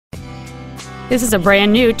This is a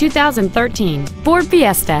brand new 2013 Ford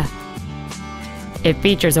Fiesta. It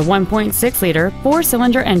features a 1.6-liter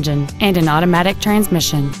four-cylinder engine and an automatic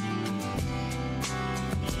transmission.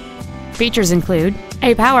 Features include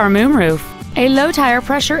a power moonroof, a low tire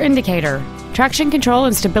pressure indicator, traction control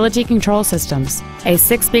and stability control systems, a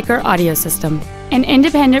 6-speaker audio system, an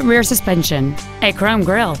independent rear suspension, a chrome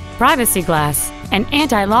grille, privacy glass, an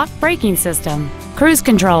anti-lock braking system, cruise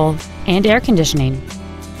control, and air conditioning.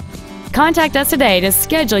 Contact us today to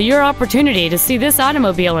schedule your opportunity to see this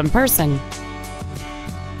automobile in person.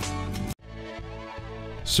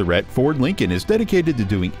 Sarat Ford Lincoln is dedicated to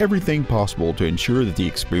doing everything possible to ensure that the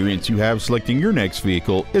experience you have selecting your next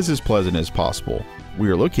vehicle is as pleasant as possible. We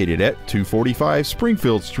are located at 245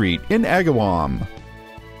 Springfield Street in Agawam.